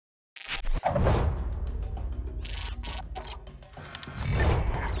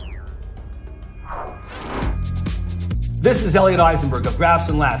This is Elliot Eisenberg of Graphs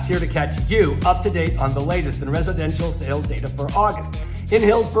and Laughs, here to catch you up to date on the latest in residential sales data for August. In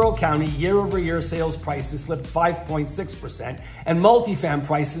Hillsborough County, year-over-year sales prices slipped 5.6% and multifam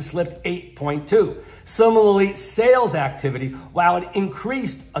prices slipped 8.2%. Similarly, sales activity, while it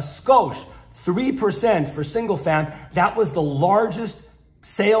increased a skosh, 3% for single fam, that was the largest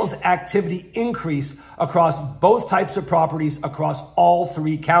sales activity increase across both types of properties across all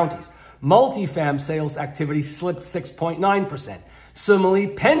three counties. Multifam sales activity slipped 6.9%. Similarly,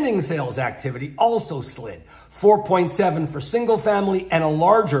 pending sales activity also slid 4.7% for single family and a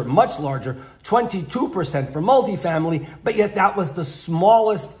larger, much larger 22% for multifamily, but yet that was the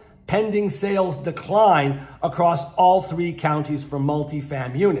smallest pending sales decline across all three counties for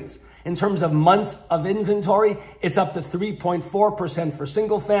multifam units. In terms of months of inventory, it's up to 3.4% for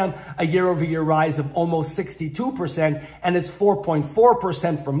single fam, a year-over-year rise of almost 62%, and it's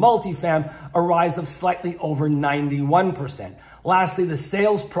 4.4% for multifam, a rise of slightly over 91%. Lastly, the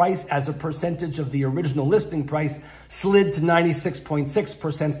sales price as a percentage of the original listing price slid to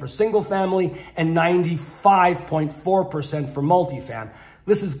 96.6% for single family and 95.4% for multifam.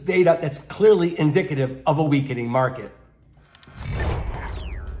 This is data that's clearly indicative of a weakening market.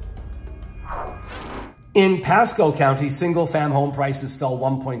 In Pasco County, single-fam home prices fell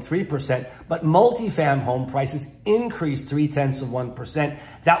 1.3%, but multifam home prices increased 0.3%.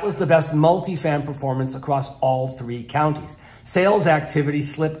 That was the best multifam performance across all three counties. Sales activity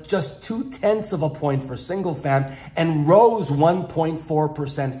slipped just 0.2 points for single-fam and rose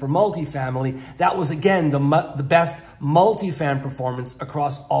 1.4% for multifamily. That was, again, the best multifam performance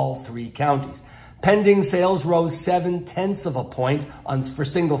across all three counties. Pending sales rose 0.7 points for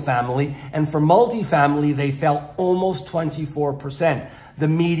single family, and for multifamily, they fell almost 24%, the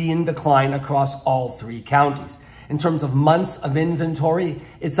median decline across all three counties. In terms of months of inventory,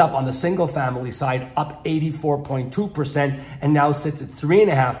 it's up on the single family side, up 84.2%, and now sits at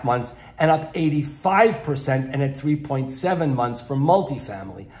 3.5 months, and up 85% and at 3.7 months for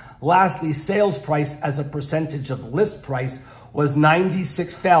multifamily. Lastly, sales price as a percentage of list price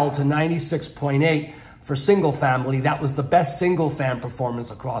fell to 96.8% for single family. That was the best single fam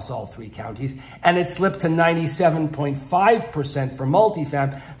performance across all three counties. And it slipped to 97.5% for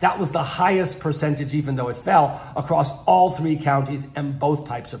multifam. That was the highest percentage, even though it fell, across all three counties and both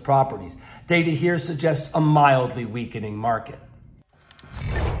types of properties. Data here suggests a mildly weakening market.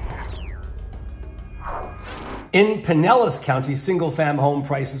 In Pinellas County, single-fam home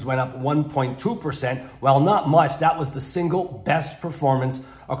prices went up 1.2%. Well, not much. That was the single best performance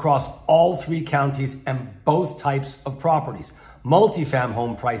across all three counties and both types of properties. Multifam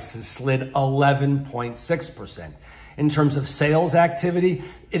home prices slid 11.6%. In terms of sales activity,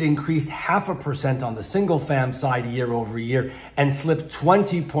 it increased 0.5% on the single-fam side year over year and slipped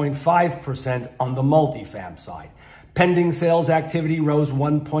 20.5% on the multifam side. Pending sales activity rose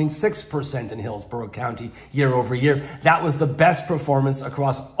 1.6% in Hillsborough County year over year. That was the best performance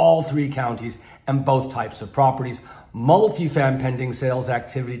across all three counties and both types of properties. Multifam pending sales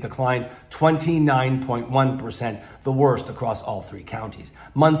activity declined 29.1%, the worst across all three counties.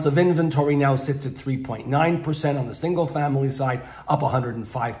 Months of inventory now sits at 3.9% on the single family side, up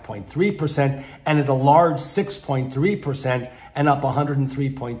 105.3%, and at a large 6.3% and up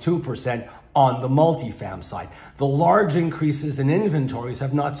 103.2% on the multifam side. The large increases in inventories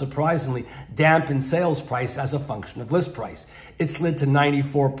have not surprisingly dampened sales price as a function of list price. It slid to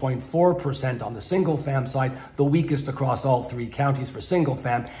 94.4% on the single fam side, the weakest across all three counties for single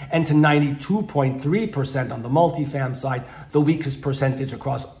fam, and to 92.3% on the multifam side, the weakest percentage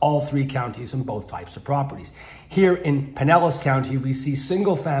across all three counties and both types of properties. Here in Pinellas County, we see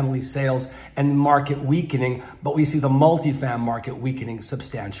single family sales and market weakening, but we see the multifam market weakening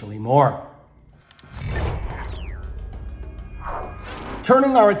substantially more.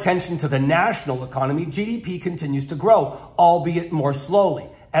 Turning our attention to the national economy, GDP continues to grow, albeit more slowly.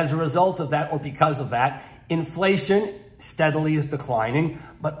 As a result of that, or because of that, inflation steadily is declining,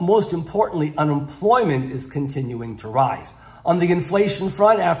 but most importantly, unemployment is continuing to rise. On the inflation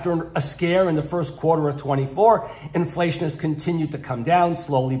front, after a scare in the first quarter of 24, inflation has continued to come down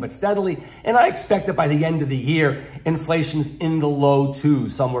slowly but steadily, and I expect that by the end of the year, inflation's in the low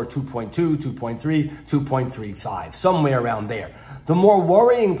 2s, somewhere 2.2, 2.3, 2.35, somewhere around there. The more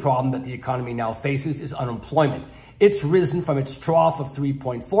worrying problem that the economy now faces is unemployment. It's risen from its trough of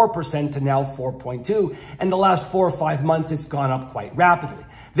 3.4% to now 4.2%, and the last 4 or 5 months, it's gone up quite rapidly.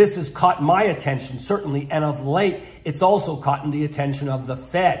 This has caught my attention, certainly, and of late, it's also caught the attention of the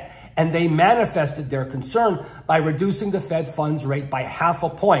Fed. And they manifested their concern by reducing the Fed funds rate by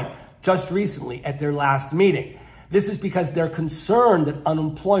 0.5 point just recently at their last meeting. This is because they're concerned that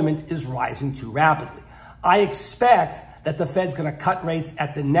unemployment is rising too rapidly. I expect that the Fed's going to cut rates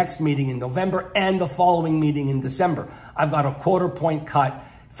at the next meeting in November and the following meeting in December. I've got a 1/4 point cut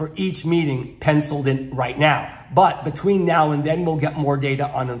for each meeting penciled in right now. But between now and then, we'll get more data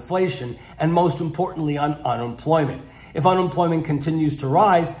on inflation and most importantly on unemployment. If unemployment continues to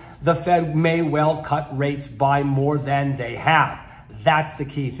rise, the Fed may well cut rates by more than they have. That's the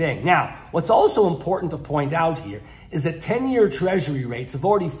key thing. Now, what's also important to point out here is that 10-year Treasury rates have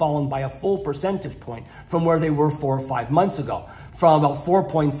already fallen by a full percentage point from where they were 4 or 5 months ago, from about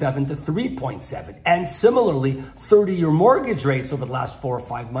 4.7 to 3.7. And similarly, 30-year mortgage rates over the last 4 or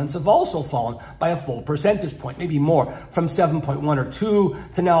 5 months have also fallen by a full percentage point, maybe more, from 7.1 or 2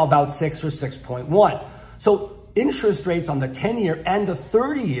 to now about 6 or 6.1. So interest rates on the 10-year and the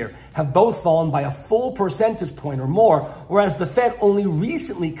 30-year have both fallen by a full percentage point or more, whereas the Fed only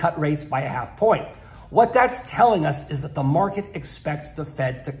recently cut rates by a half point. What that's telling us is that the market expects the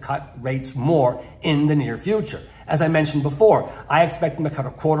Fed to cut rates more in the near future. As I mentioned before, I expect them to cut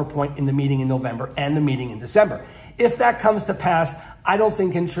a 1/4 point in the meeting in November and the meeting in December. If that comes to pass, I don't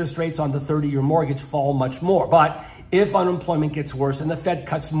think interest rates on the 30-year mortgage fall much more. But if unemployment gets worse and the Fed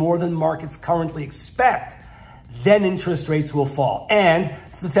cuts more than markets currently expect, then interest rates will fall and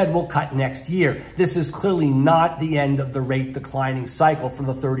the Fed will cut next year. This is clearly not the end of the rate declining cycle for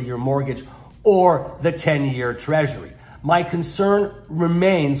the 30-year mortgage or the 10-year Treasury. My concern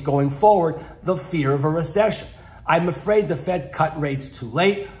remains going forward the fear of a recession. I'm afraid the Fed cut rates too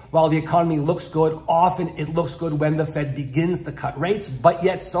late. While the economy looks good, often it looks good when the Fed begins to cut rates, but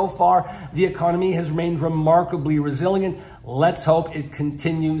yet so far the economy has remained remarkably resilient. Let's hope it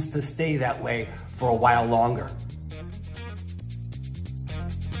continues to stay that way for a while longer.